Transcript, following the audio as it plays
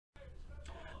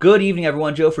Good evening,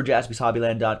 everyone. Joe for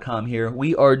JaspysHobbyland.com here.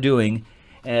 We are doing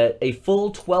a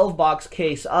full 12-box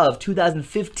case of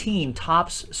 2015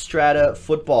 Topps Strata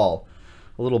football.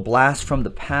 A little blast from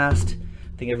the past.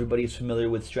 I think everybody's familiar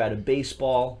with Strata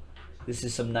baseball. This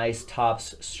is some nice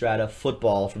Topps Strata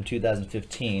football from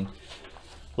 2015.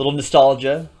 Little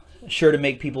nostalgia. Sure to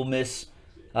make people miss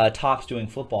Topps doing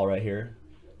football right here.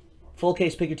 Full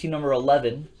case, pick your team number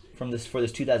 11 from this for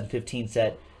this 2015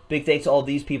 set. Big thanks to all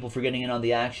these people for getting in on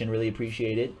the action. Really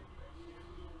appreciate it.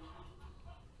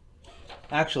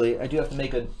 Actually, I do have to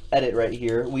make an edit right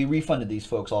here. We refunded these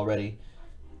folks already.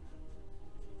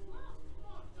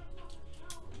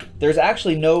 There's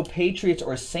actually no Patriots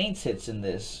or Saints hits in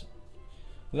this.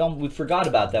 We forgot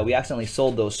about that. We accidentally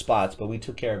sold those spots, but we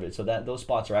took care of it. So those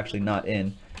spots are actually not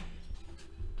in.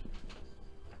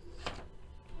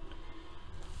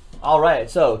 All right,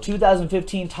 so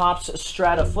 2015 Topps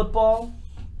Strata football.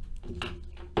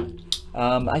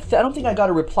 I don't think I got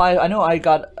a reply. I know I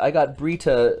got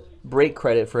Brita break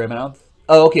credit for him, and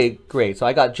oh, okay, great. So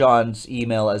I got John's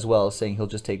email as well saying he'll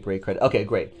just take break credit. Okay,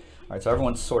 great. All right, so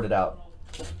everyone's sorted out.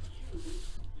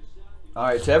 All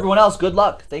right, to everyone else, good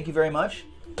luck. Thank you very much.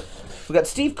 We got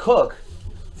Steve Cook.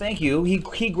 Thank you.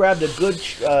 He grabbed a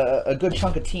good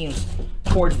chunk of teams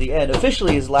towards the end.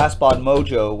 Officially, his last spot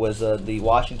mojo was the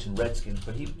Washington Redskins,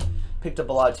 but he picked up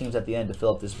a lot of teams at the end to fill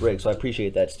up this break, so I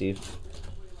appreciate that, Steve.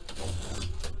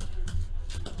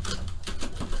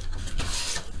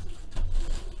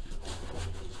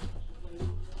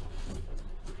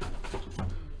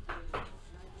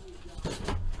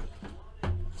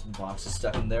 Some boxes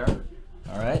stuck in there.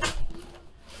 All right.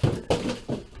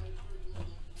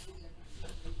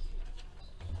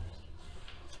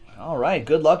 All right,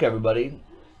 good luck, everybody.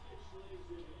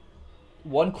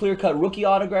 One clear-cut rookie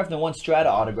autograph and then one Strata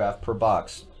autograph per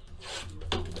box.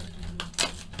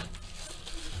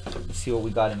 Let's see what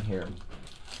we got in here.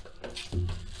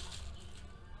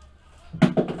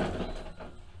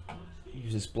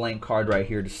 Use this blank card right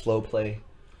here to slow play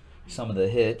some of the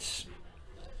hits.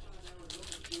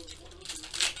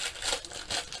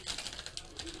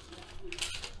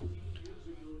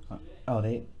 Oh,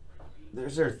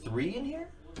 there's there 3 in here?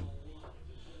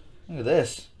 Look at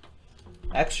this.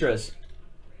 Extras.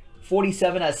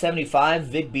 47 out of 75,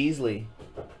 Vic Beasley.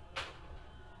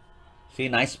 See,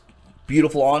 nice,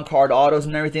 beautiful on-card autos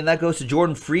and everything. That goes to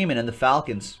Jordan Freeman and the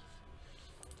Falcons.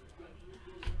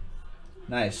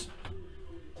 Nice.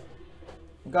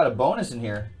 We got a bonus in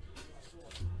here.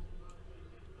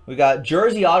 We got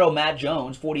jersey auto Matt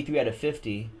Jones, 43 out of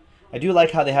 50. I do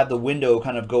like how they have the window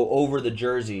kind of go over the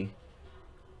jersey.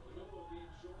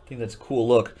 I think that's a cool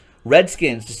look.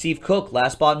 Redskins to Steve Cook,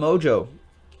 last spot mojo.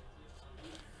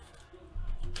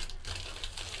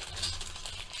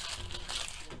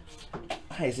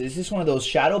 Nice. Is this one of those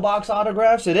shadow box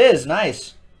autographs? It is.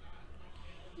 Nice.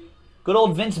 Good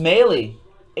old Vince Mailey,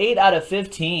 8 out of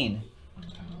 15.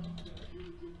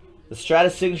 The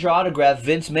Strata signature autograph,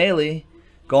 Vince Mailey,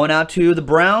 going out to the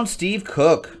Browns, Steve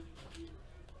Cook.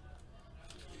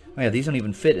 Oh yeah, these don't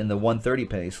even fit in the 130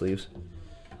 penny sleeves.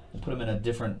 We'll put them in a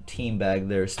different team bag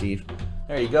there, Steve.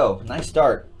 There you go. Nice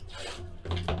start.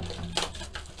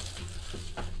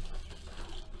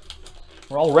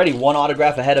 We're already one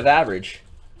autograph ahead of average.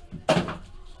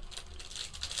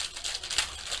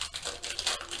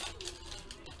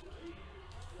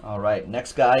 All right,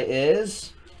 next guy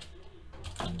is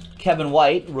Kevin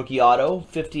White, rookie auto,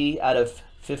 50 out of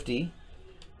 50.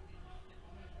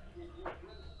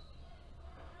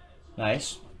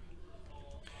 Nice.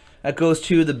 That goes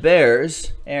to the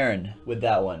Bears. Aaron with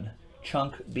that one.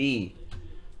 Chunk B.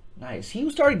 Nice. He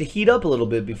was starting to heat up a little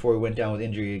bit before he went down with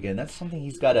injury again. That's something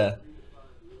he's got to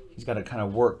kind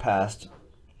of work past.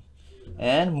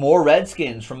 And more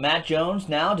Redskins from Matt Jones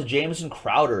now to Jamison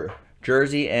Crowder.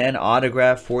 Jersey and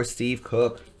autograph for Steve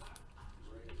Cook.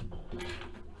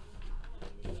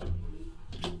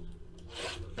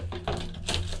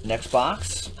 Next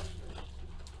box.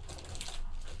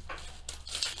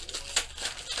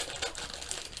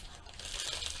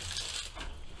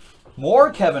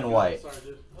 More Kevin White.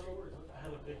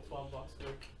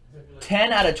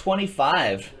 10 out of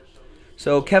 25.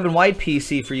 So Kevin White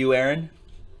PC for you, Aaron.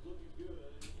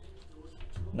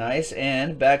 Nice.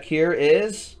 And back here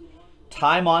is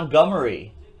Ty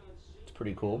Montgomery. It's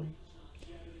pretty cool.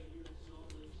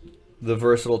 The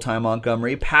versatile Ty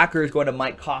Montgomery. Packers going to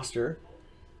Mike Coster.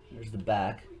 There's the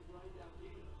back.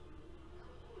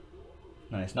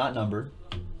 Nice. Not numbered.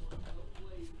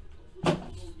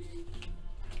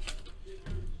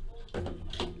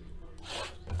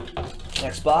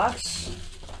 Next box.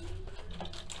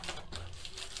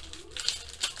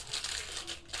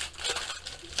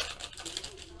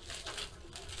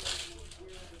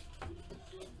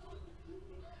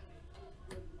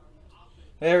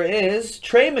 There is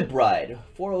Trey McBride,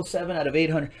 407 out of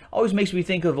 800. Always makes me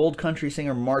think of old country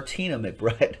singer Martina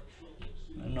McBride.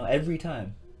 I don't know, every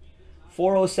time.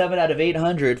 407 out of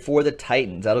 800 for the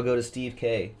Titans. That'll go to Steve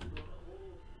K.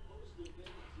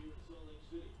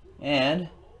 And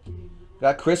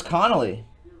got Chris Connolly.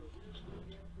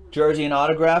 Jersey and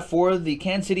autograph for the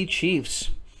Kansas City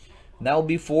Chiefs. And that will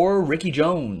be for Ricky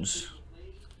Jones.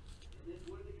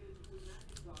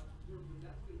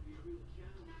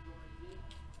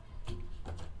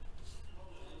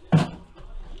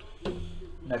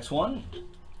 Next one.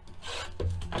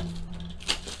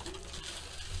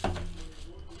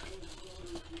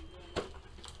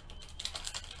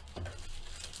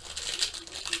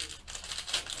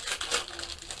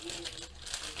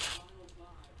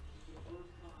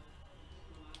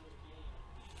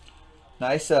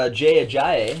 Nice Jay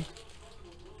Ajayi.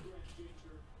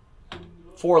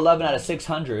 411 out of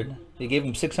 600. They gave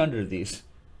him 600 of these.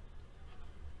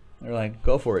 They're like,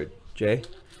 go for it, Jay.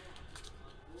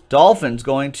 Dolphins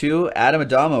going to Adam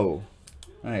Adamo.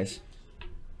 Nice.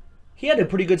 He had a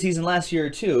pretty good season last year,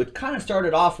 too. It kind of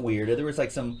started off weird. There was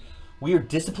like some weird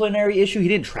disciplinary issue. He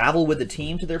didn't travel with the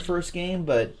team to their first game,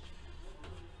 but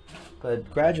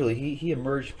gradually he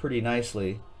emerged pretty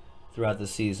nicely throughout the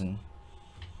season.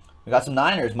 We got some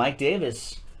Niners. Mike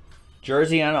Davis.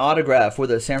 Jersey and autograph for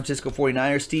the San Francisco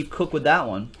 49ers. Steve Cook with that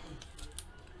one.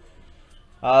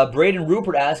 Braden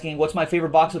Rupert asking, what's my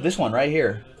favorite box of this one right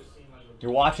here?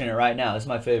 You're watching it right now. This is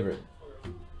my favorite.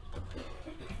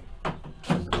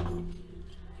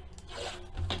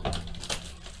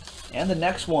 And the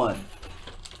next one.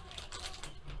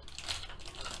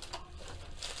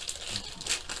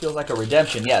 Feels like a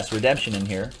redemption. Yes, redemption in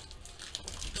here.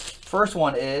 First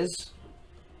one is...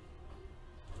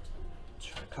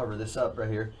 try to cover this up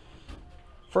right here.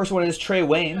 First one is Trey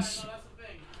Waynes.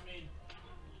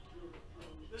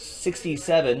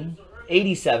 67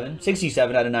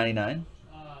 out of 99.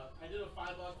 I did a $5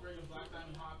 break of Black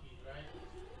Diamond Hockey, right?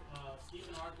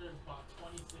 Stephen Arthur bought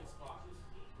 26 spots,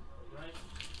 right?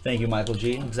 Thank you, Michael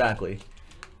G. Exactly.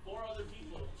 4 other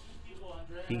people, 2 people,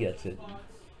 Andrea. He gets it.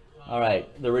 All right.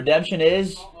 The redemption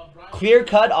is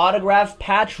clear-cut autograph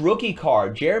patch rookie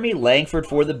card. Jeremy Langford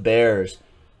for the Bears.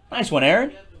 Nice one,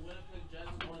 Aaron.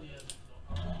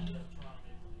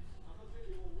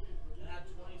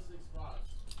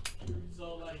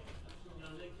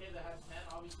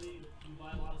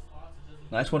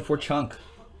 Nice one for Chunk.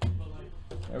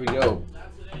 There we go.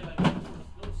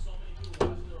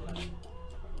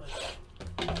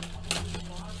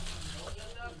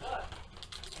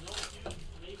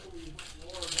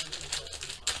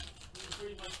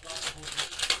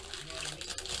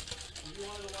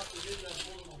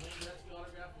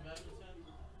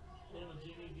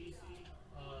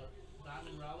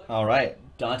 All right.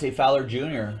 Dante Fowler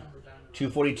Jr.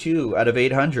 242 out of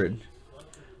 800.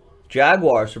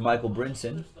 Jaguars for Michael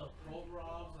Brinson.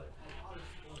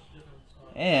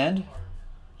 And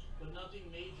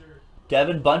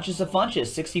Devin Bunches of Funches,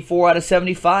 64 out of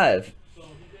 75.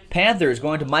 Panthers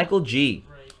going to Michael G.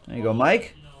 There you go,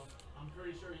 Mike. I'm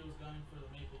pretty sure he was gunning for the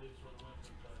Maple Leafs for the win.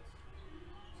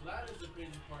 So that is the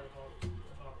crazy part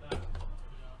about that.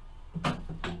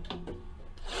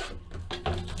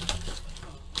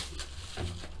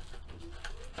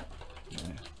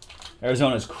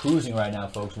 Arizona's cruising right now,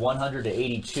 folks. 100 to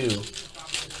 82.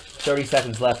 30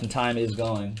 seconds left and time is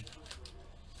going.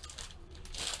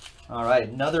 All right,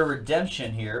 another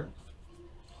redemption here.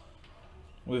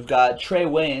 We've got Trey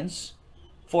Waynes,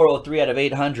 403 out of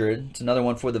 800. It's another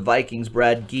one for the Vikings,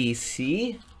 Brad Geese.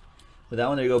 With that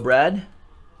one, there you go, Brad.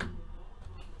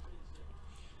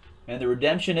 And the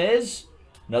redemption is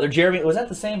another Jeremy. Was that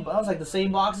the same? That was like the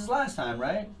same box as last time,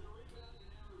 right?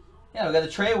 Yeah, we got the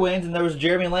Trey Waynes and there was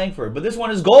Jeremy Langford. But this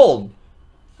one is gold.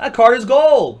 That card is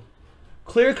gold.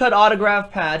 Clear-cut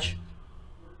autograph patch.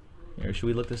 Here, should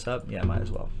we look this up? Yeah, might as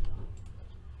well.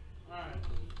 All right.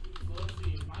 So let's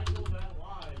see. Michael Van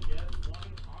Y gets 1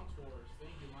 Contours.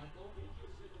 Thank you, Michael.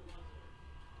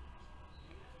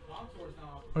 Contours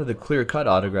now. What do the clear-cut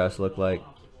autographs look like?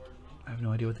 I have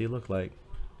no idea what they look like.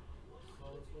 So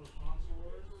let's go to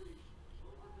Contours.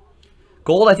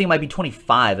 Gold, I think, might be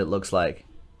 25, it looks like.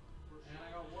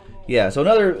 Yeah, so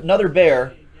another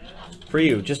bear for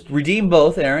you. Just redeem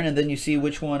both, Aaron, and then you see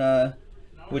which one,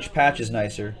 which patch is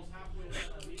nicer.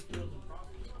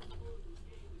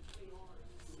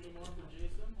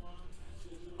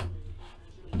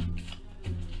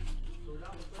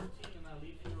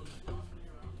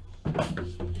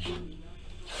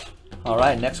 All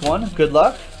right, next one. Good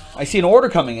luck. I see an order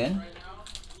coming in.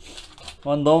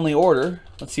 One lonely order.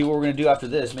 Let's see what we're going to do after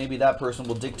this. Maybe that person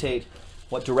will dictate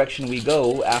what direction we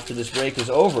go after this break is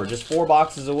over. Just 4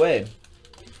 boxes away.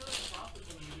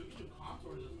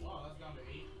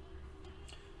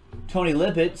 Tony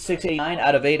Lippett, 689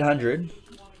 out of 800.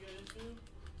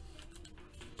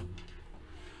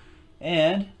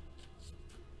 And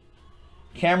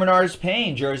Cameron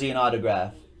Artis-Payne, jersey and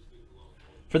autograph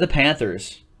for the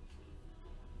Panthers.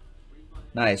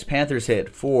 Nice. Panthers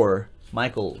hit for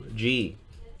Michael G.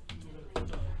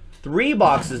 3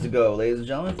 boxes to go, ladies and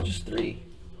gentlemen. Just 3.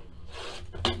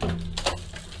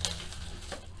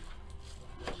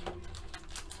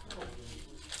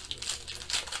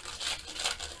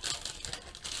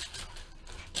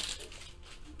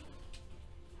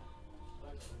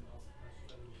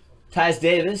 Tyus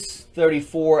Davis,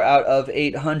 34 out of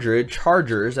 800.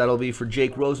 Chargers, that'll be for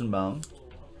Jake Rosenbaum.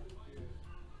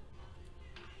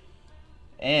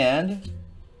 And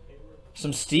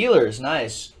some Steelers,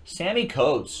 nice. Sammy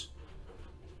Coates,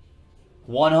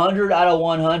 100 out of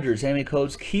 100. Sammy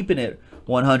Coates keeping it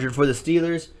 100 for the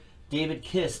Steelers. David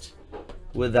Kist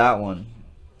with that one.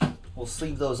 We'll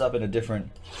sleeve those up in a different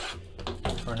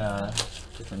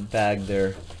bag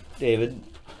there, David.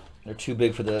 They're too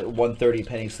big for the 130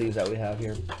 penny sleeves that we have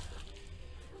here.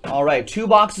 All right, 2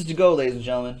 boxes to go, ladies and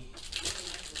gentlemen.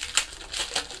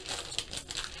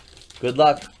 Good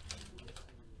luck.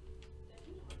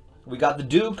 We got the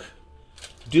Duke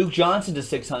Johnson to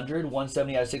 600,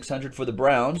 170 out of 600 for the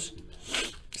Browns.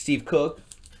 Steve Cook.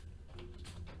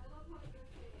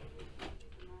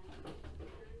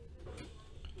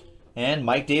 And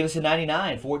Mike Davis at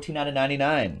 99, 14 out of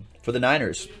 99 for the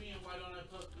Niners.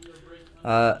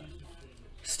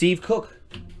 Steve Cook.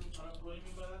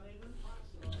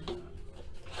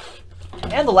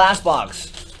 And the last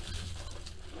box.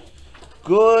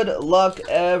 Good luck,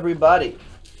 everybody.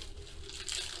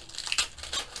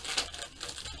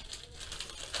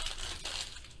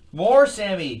 More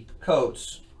Sammy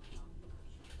Coates.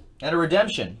 And a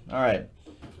redemption. All right.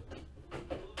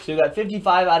 So we got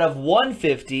 55 out of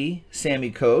 150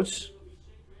 Sammy Coates.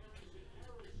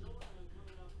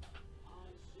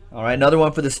 All right, another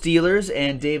one for the Steelers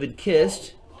and David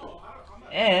Kist.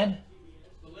 And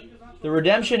the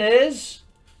redemption is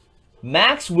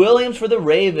Max Williams for the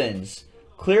Ravens.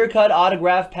 Clear-cut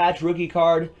autograph patch rookie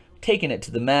card. Taking it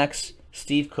to the max.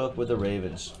 Steve Cook with the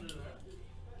Ravens.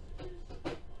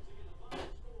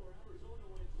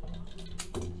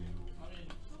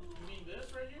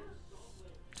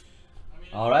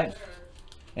 All right.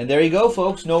 And there you go,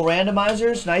 folks. No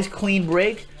randomizers. Nice clean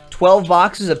break. 12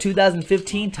 boxes of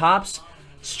 2015 Topps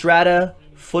Strata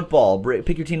Football.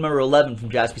 Pick your team number 11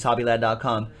 from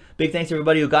JaspysHobbyland.com. Big thanks to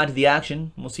everybody who got into the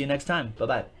action. We'll see you next time.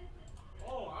 Bye-bye.